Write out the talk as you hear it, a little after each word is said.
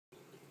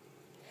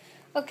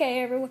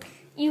Okay, everyone,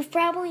 you've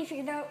probably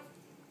figured out,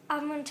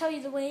 I'm going to tell you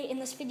the way in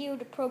this video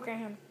to program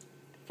him.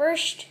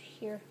 First,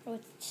 here,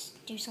 let's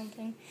do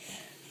something.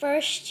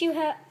 First, you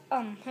have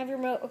your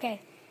remote,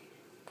 okay.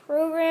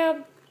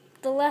 Program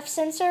the left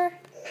sensor,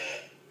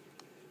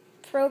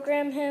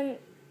 program him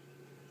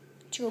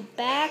to go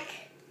back,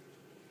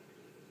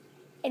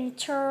 and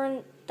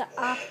turn the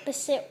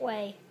opposite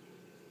way,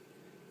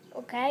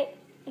 okay?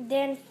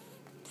 Then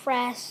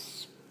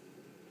press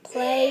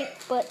play,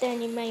 but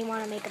then you may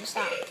want to make him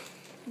stop.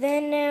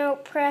 Then now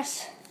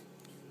press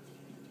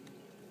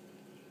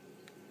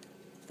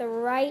the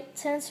right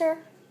sensor,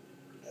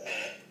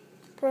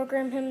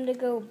 program him to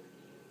go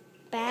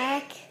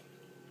back,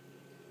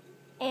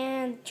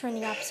 and turn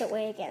the opposite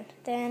way again.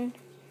 Then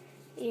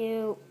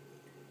you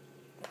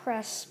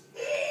press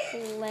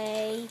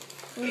play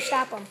and you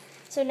stop him.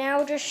 So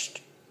now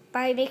just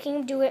by making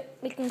him do it,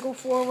 we can go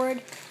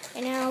forward.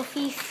 And now if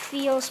he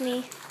feels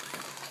me,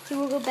 he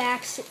will go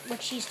back,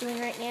 what she's doing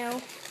right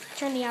now,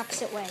 turn the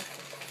opposite way.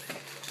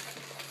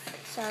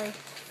 Sorry.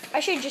 I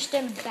should have just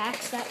done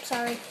back step,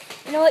 sorry.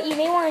 You know what, you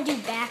may want to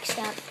do back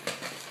step.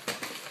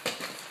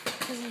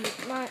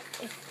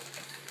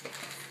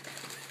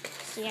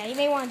 So yeah, you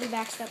may want to do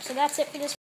back step. So that's it for this.